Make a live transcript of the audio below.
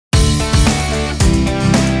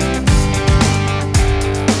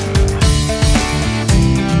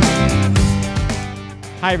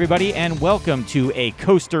Hi, everybody, and welcome to a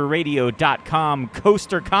CoasterRadio.com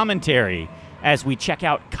coaster commentary as we check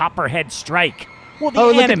out Copperhead Strike. Well,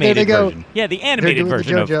 the animated version. Yeah, the animated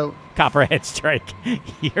version of Copperhead Strike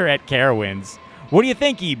here at Carowinds. What do you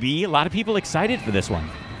think, EB? A lot of people excited for this one.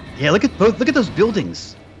 Yeah, look at those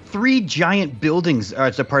buildings. 3 giant buildings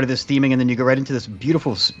are a part of this theming, and then you go right into this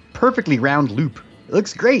beautiful, perfectly round loop. It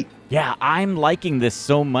looks great. Yeah, I'm liking this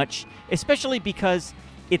so much, especially because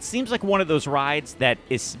it seems like one of those rides that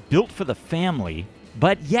is built for the family,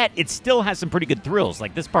 but yet it still has some pretty good thrills,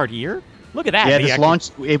 like this part here. Look at that. Yeah, this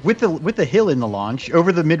launch with the hill in the launch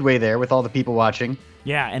over the midway there with all the people watching.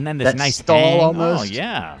 Yeah, and then this nice stall hang. almost. Oh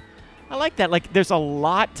yeah, I like that. Like, there's a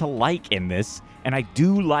lot to like in this, and I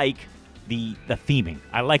do like the theming.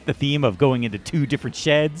 I like the theme of going into 2 different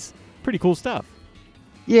sheds. Pretty cool stuff.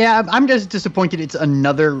 Yeah, I'm just disappointed it's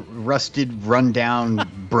another rusted, rundown,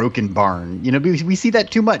 broken barn. You know, we see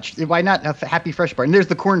that too much. Why not a happy, fresh barn? And there's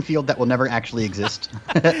the cornfield that will never actually exist.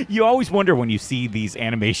 You always wonder when you see these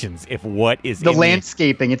animations if what is the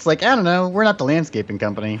landscaping. It's like, I don't know, we're not the landscaping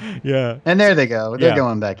company. Yeah. And there they go. They're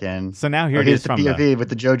going back in. So now here it is from the POV with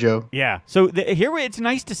the JoJo. Yeah. So here it's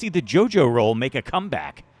nice to see the JoJo roll make a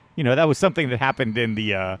comeback. You know, that was something that happened in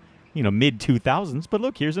the mid 2000s. But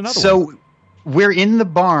look, here's another one. So we're in the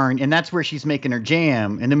barn, and that's where she's making her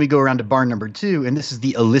jam. And then we go around to barn number 2, and this is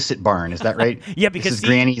the illicit barn. Is that right? Yeah, because this is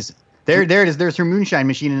Granny's. There it is. There's her moonshine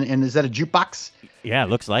machine, and is that a jukebox? Yeah,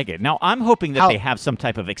 it looks like it. Now, I'm hoping that they have some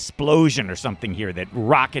type of explosion or something here that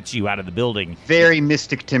rockets you out of the building. Very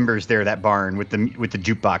Mystic Timbers there, that barn with the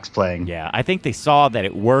jukebox playing. Yeah, I think they saw that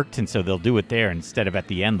it worked, and so they'll do it there instead of at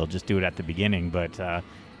the end. They'll just do it at the beginning. But, I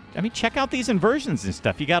mean, check out these inversions and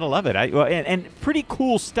stuff. You got to love it. And pretty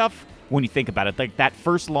cool stuff when you think about it. Like that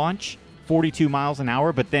first launch, 42 miles an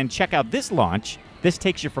hour, but then check out this launch. This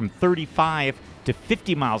takes you from 35 to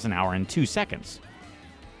 50 miles an hour in 2 seconds.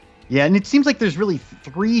 Yeah, and it seems like there's really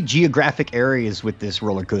 3 geographic areas with this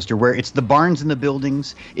roller coaster, where it's the barns and the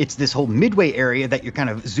buildings, it's this whole midway area that you're kind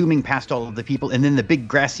of zooming past all of the people, and then the big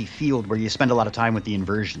grassy field where you spend a lot of time with the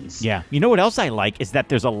inversions. Yeah. You know what else I like is that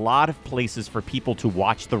there's a lot of places for people to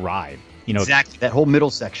watch the ride. You know, exactly, that whole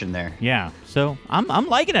middle section there. Yeah, so I'm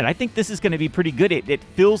liking it. I think this is going to be pretty good. It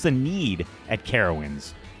fills a need at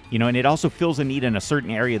Carowinds, you know, and it also fills a need in a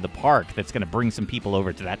certain area of the park that's going to bring some people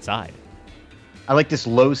over to that side. I like this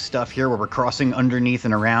low stuff here where we're crossing underneath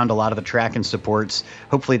and around a lot of the track and supports.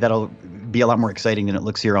 Hopefully that'll be a lot more exciting than it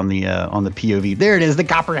looks here on the POV. There it is, the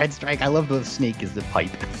Copperhead Strike. I love the snake as the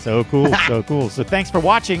pipe. So cool, so cool. So thanks for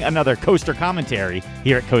watching another coaster commentary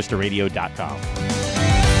here at CoasterRadio.com.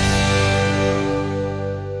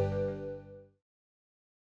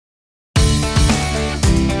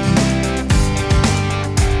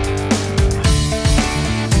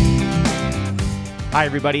 Hi,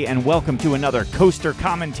 everybody, and welcome to another coaster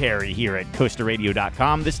commentary here at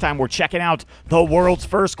CoasterRadio.com. This time we're checking out the world's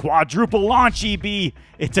first quadruple launch, EB.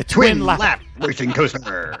 It's a twin lap racing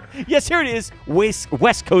coaster. Yes, here it is,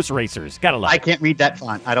 West Coast Racers. Gotta love it. I can't read that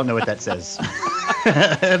font. I don't know what that says.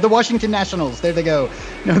 The Washington Nationals. There they go.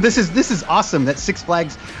 No, this is awesome. That Six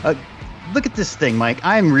Flags. Look at this thing, Mike.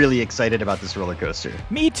 I'm really excited about this roller coaster.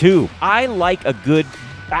 Me too. I like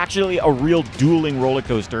actually a real dueling roller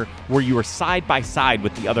coaster where you are side by side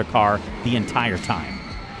with the other car the entire time.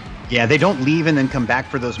 Yeah, they don't leave and then come back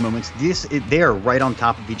for those moments. They are right on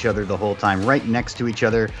top of each other the whole time, right next to each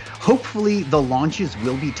other. Hopefully the launches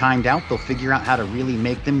will be timed out. They'll figure out how to really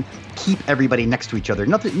make them keep everybody next to each other.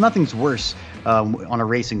 Nothing's worse on a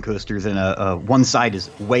racing coaster than one side is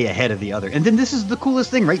way ahead of the other. And then this is the coolest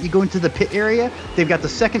thing, right? You go into the pit area, they've got the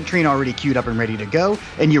second train already queued up and ready to go,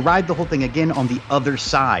 and you ride the whole thing again on the other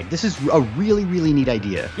side. This is a really, really neat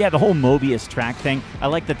idea. Yeah, the whole Mobius track thing. I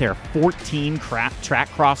like that there are 14 track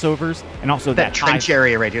crossovers, and also that trench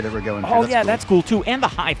area right here that we're going through. Oh, yeah, that's cool too. And the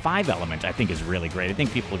high five element, I think, is really great. I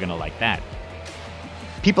think people are going to like that.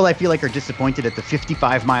 People, I feel like, are disappointed at the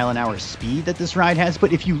 55-mile-an-hour speed that this ride has.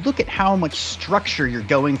 But if you look at how much structure you're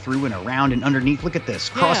going through and around and underneath, look at this.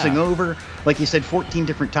 Crossing over, like you said, 14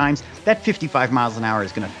 different times. That 55 miles an hour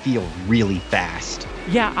is going to feel really fast.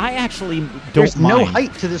 Yeah, I actually don't mind. There's no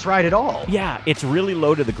height to this ride at all. Yeah, it's really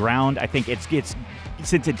low to the ground. I think it's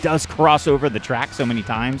since it does cross over the track so many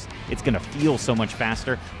times, it's going to feel so much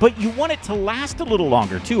faster. But you want it to last a little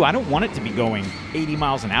longer, too. I don't want it to be going 80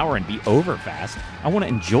 miles an hour and be over fast. I want to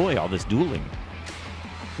enjoy all this dueling.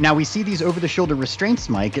 Now, we see these over-the-shoulder restraints,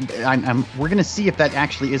 Mike. We're going to see if that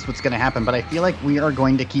actually is what's going to happen, but I feel like we are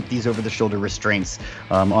going to keep these over-the-shoulder restraints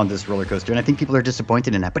on this roller coaster, and I think people are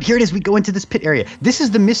disappointed in that. But here it is. We go into this pit area. This is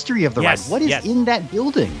the mystery of the ride. What is in that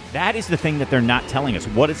building? That is the thing that they're not telling us,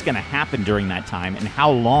 what is going to happen during that time and how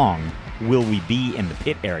long will we be in the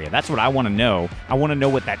pit area? That's what I want to know. I want to know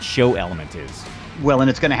what that show element is. Well, and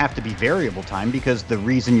it's going to have to be variable time because the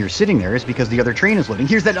reason you're sitting there is because the other train is loading.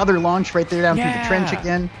 Here's that other launch right there down through the trench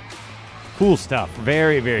again. Cool stuff.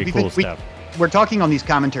 Very, very cool stuff. We're talking on these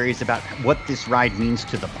commentaries about what this ride means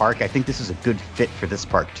to the park. I think this is a good fit for this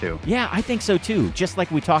park, too. Yeah, I think so, too. Just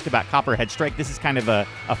like we talked about Copperhead Strike, this is kind of a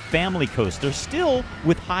family coaster, still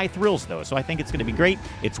with high thrills, though. So I think it's going to be great.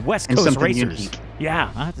 It's West Coast Racers. Unique.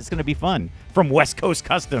 Yeah, it's going to be fun. From West Coast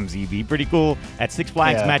Customs, EB. Pretty cool at Six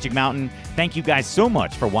Flags Magic Mountain. Thank you guys so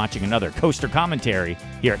much for watching another Coaster Commentary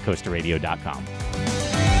here at CoasterRadio.com.